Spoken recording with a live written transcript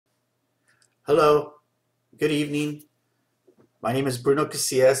Hello, good evening. My name is Bruno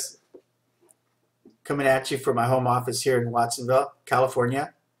Casillas, coming at you from my home office here in Watsonville,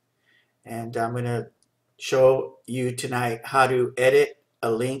 California. And I'm going to show you tonight how to edit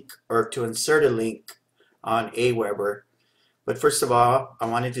a link or to insert a link on AWebber. But first of all, I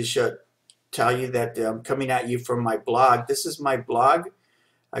wanted to tell you that I'm coming at you from my blog. This is my blog.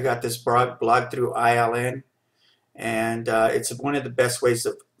 I got this blog through ILN, and it's one of the best ways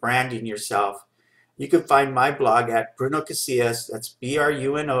of branding yourself. You can find my blog at Bruno Casillas, that's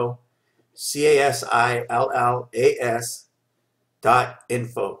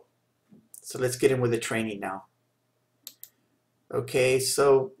BrunoCasillas.info. So let's get in with the training now. Okay,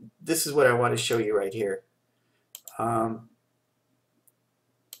 so this is what I want to show you right here. I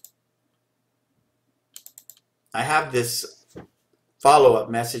have this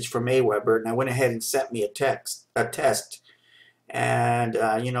follow-up message from AWebber, and I went ahead and sent me a test. And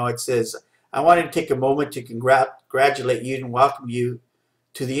it says, I wanted to take a moment to congratulate you and welcome you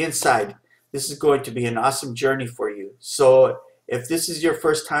to the inside. This is going to be an awesome journey for you. So if this is your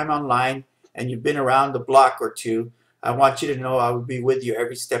first time online and you've been around the block or two, I want you to know I will be with you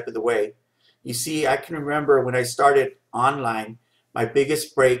every step of the way. You see, I can remember when I started online, my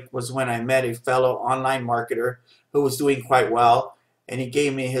biggest break was when I met a fellow online marketer who was doing quite well, and he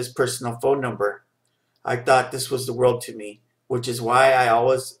gave me his personal phone number. I thought this was the world to me, which is why I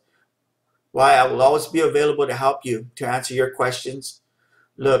will always be available to help you, to answer your questions.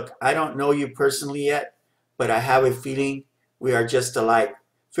 Look, I don't know you personally yet, but I have a feeling we are just alike.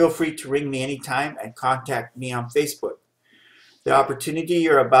 Feel free to ring me anytime and contact me on Facebook. The opportunity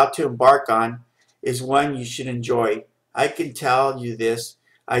you're about to embark on is one you should enjoy. I can tell you this,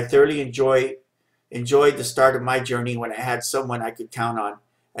 I thoroughly enjoyed the start of my journey when I had someone I could count on,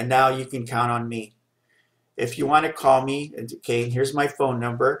 and now you can count on me. If you want to call me, okay, here's my phone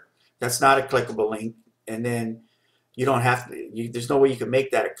number. That's not a clickable link, and then you don't have to, there's no way you can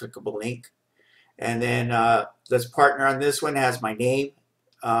make that a clickable link. And then this partner on this one has my name,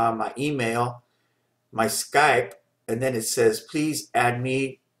 my email, my Skype, and then it says, please add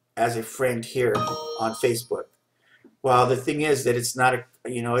me as a friend here on Facebook. Well, the thing is that it's not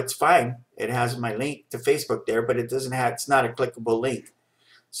it's fine. It has my link to Facebook there, but it's not a clickable link.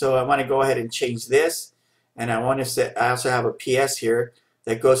 So I want to go ahead and change this, and I also have a PS here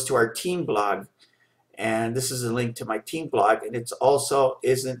that goes to our team blog, and this is a link to my team blog, and it also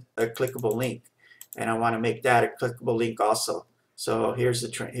isn't a clickable link, and I want to make that a clickable link also. So here's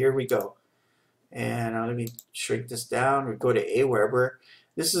here we go, and let me shrink this down. We go to AWebber.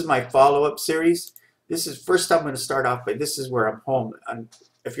 This is my follow-up series. This is first I'm going to start off by, this is where I'm home.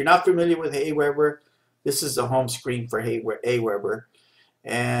 If you're not familiar with AWebber, this is the home screen for AWebber,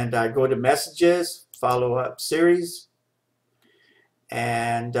 and I go to messages, follow-up series,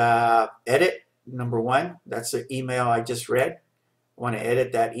 and edit number 1. That's the email I just read. I want to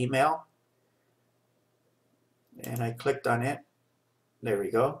edit that email, and I clicked on it. There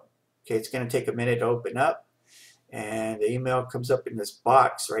we go. Okay, it's going to take a minute to open up, and the email comes up in this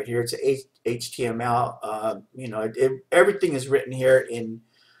box right here. It's HTML. Everything is written here in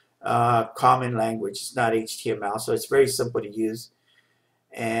common language. It's not HTML, so it's very simple to use.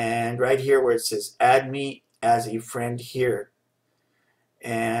 And right here where it says add me as a friend here,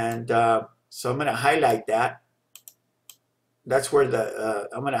 and so I'm going to highlight that. That's where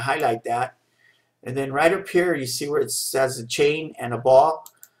I'm going to highlight that, and then right up here you see where it says a chain and a ball.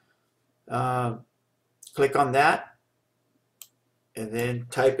 Click on that and then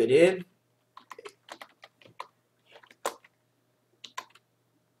type it in.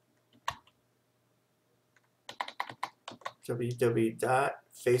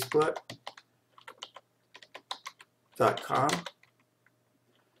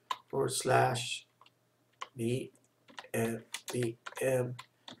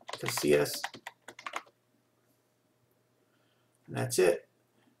 Casillas, and that's it.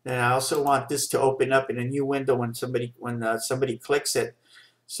 Then I also want this to open up in a new window when somebody clicks it.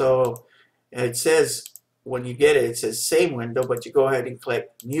 So it says, when you get it, it says same window, but you go ahead and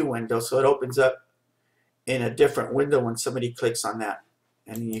click new window, so it opens up in a different window when somebody clicks on that.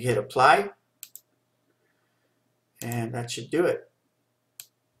 And then you hit apply, and that should do it.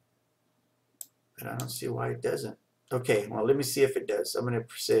 But I don't see why it doesn't. Okay, well, let me see if it does. I'm going to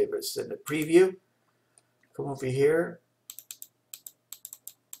save this in the preview. Come over here.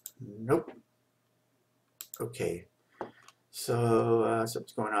 Nope. Okay, so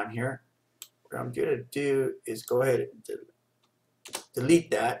something's going on here. What I'm going to do is go ahead and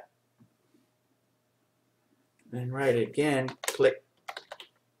delete that, and then write it again. Click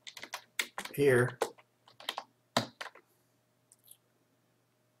here,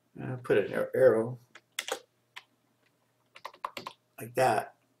 Put an arrow like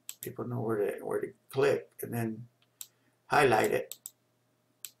that. People know where to click, and then highlight it.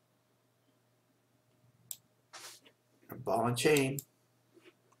 A ball and chain.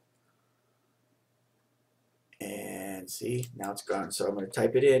 And see, now it's gone. So I'm going to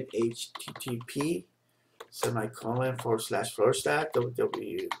type it in, http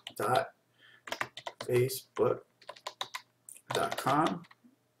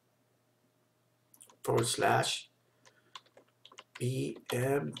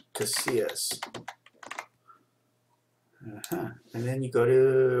Casillas. And then you go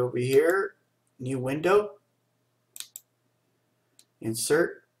to over here, new window,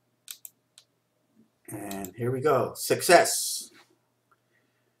 insert, and here we go, success.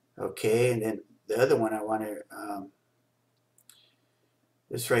 Okay, and then the other one I want to,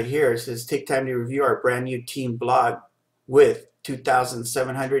 this right here, it says take time to review our brand new team blog with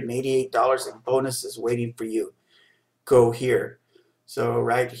 $2,788 in bonuses waiting for you. Go here. So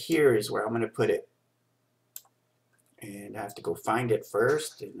right here is where I'm going to put it. And I have to go find it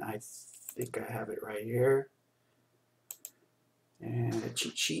first, and I think I have it right here. And a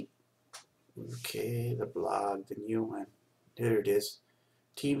cheat sheet. Okay, the blog, the new one. There it is.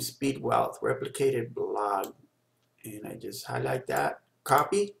 Team Speed Wealth, replicated blog. And I just highlight that,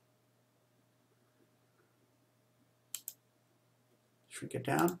 copy, shrink it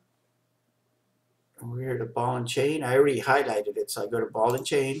down. Over here to ball and chain. I already highlighted it, so I go to ball and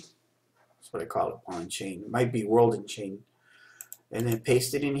chain. That's what I call it, ball and chain. It might be world and chain. And then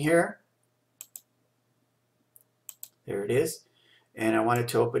paste it in here. There it is. And I want it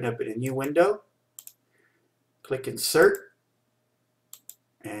to open up in a new window. Click insert.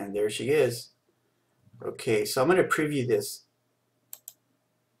 And there she is. Okay, so I'm going to preview this.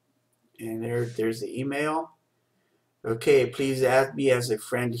 And there's the email. Okay, please add me as a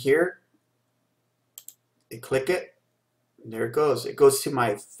friend here. I click it. And there it goes. It goes to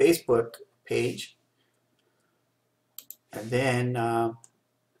my Facebook page. And then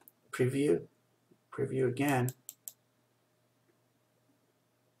preview again.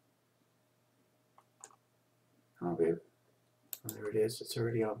 Oh, babe. Oh, there it is. It's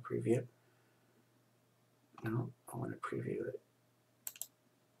already on preview. No, I want to preview it.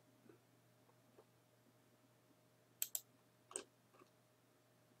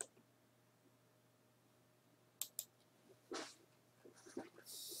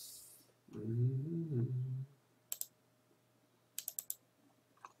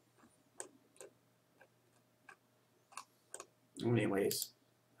 Anyways,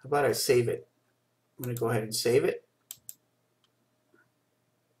 how about I save it? I'm going to go ahead and save it.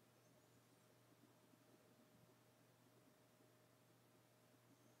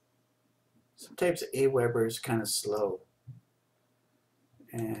 Sometimes AWebber is kind of slow.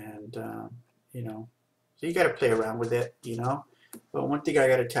 And, you know, so you got to play around with it, you know. But one thing I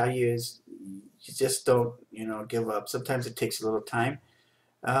got to tell you is you just don't, you know, give up. Sometimes it takes a little time.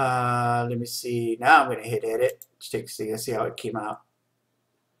 Let me see. Now I'm going to hit edit. See how it came out.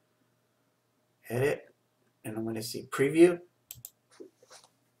 Edit. And I'm going to see preview.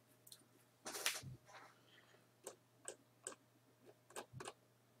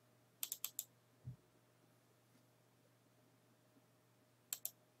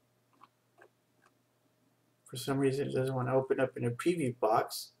 For some reason, it doesn't want to open up in a preview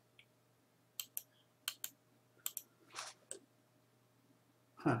box.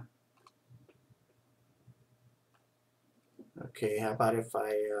 Huh. Okay, how about if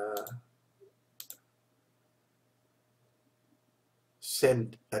I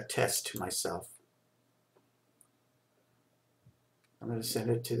send a test to myself? I'm going to send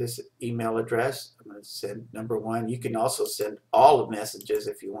it to this email address. I'm going to send number one. You can also send all the messages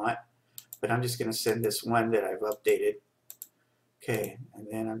if you want, but I'm just going to send this one that I've updated. Okay, and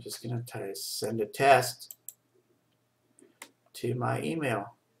then I'm just going to send a test to my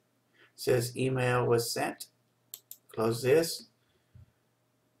email. It says email was sent. Close this.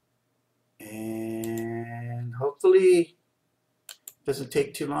 And hopefully it doesn't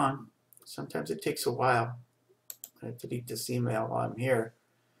take too long. Sometimes it takes a while. I'm going to delete this email while I'm here.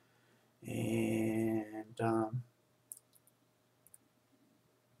 And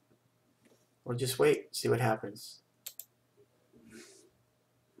we'll just wait, see what happens.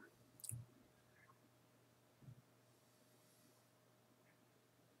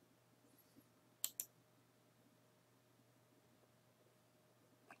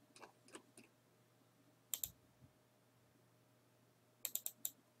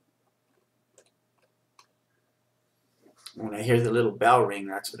 When I hear the little bell ring,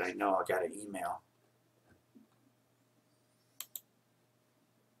 that's when I know I got an email.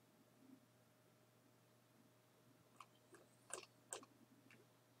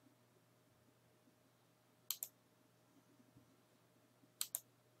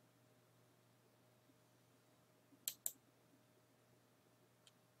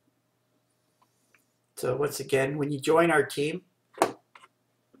 So once again, when you join our team,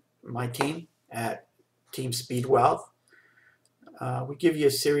 my team at Team Speed Wealth, we give you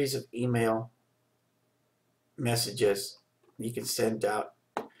a series of email messages you can send out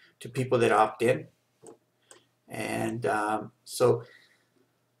to people that opt in. And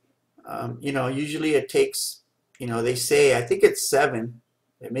usually it takes, they say, I think it's 7,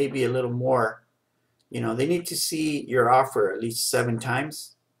 it may be a little more. They need to see your offer at least 7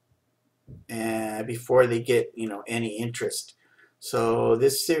 times before they get, any interest. So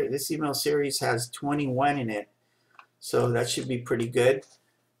this email series has 21 in it, so that should be pretty good.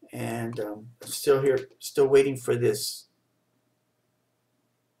 And still waiting for this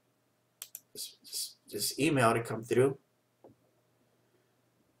email to come through.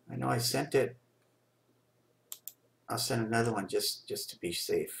 I know I sent it. I'll send another one just to be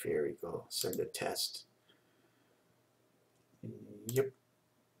safe. Here we go. Send a test. Yep.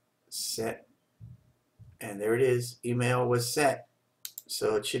 Set. And there it is. Email was sent.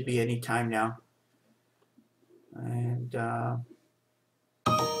 So it should be any time now. And there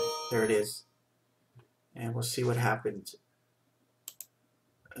it is. And we'll see what happens.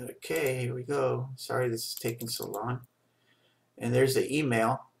 Okay, here we go. Sorry this is taking so long. And there's the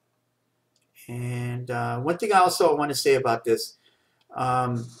email. And one thing I also want to say about this, you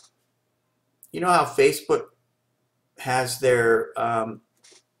know how Facebook has their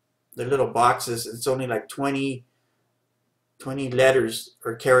little boxes, it's only like 20 letters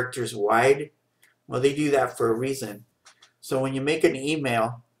or characters wide. Well, they do that for a reason. So when you make an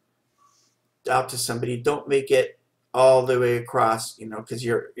email out to somebody, don't make it all the way across, because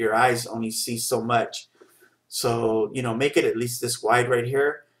your eyes only see so much. So, make it at least this wide right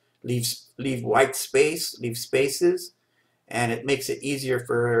here. Leave white space, leave spaces, and it makes it easier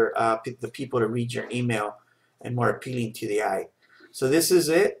for the people to read your email and more appealing to the eye. So this is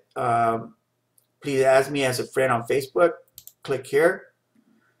it. Please add me as a friend on Facebook. Click here.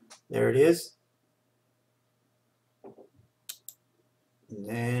 There it is. And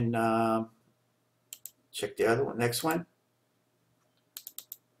then check the other one, next one.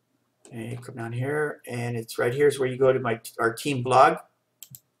 And you come down here, and it's right here is where you go to our team blog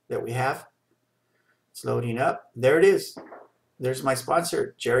that we have. It's loading up. There it is. There's my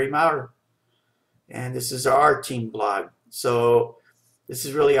sponsor, Jerry Maurer. And this is our team blog. So this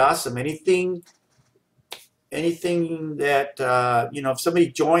is really awesome. Anything that, if somebody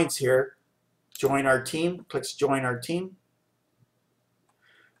joins here, join our team, clicks join our team.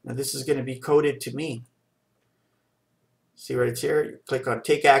 Now this is going to be coded to me. See right here, you click on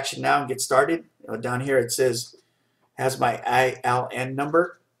take action now and get started. Down here it says, has my ILN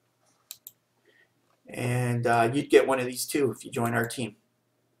number. And you'd get one of these too if you join our team.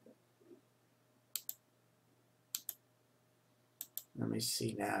 Let me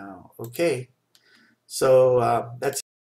see now. Okay. So that's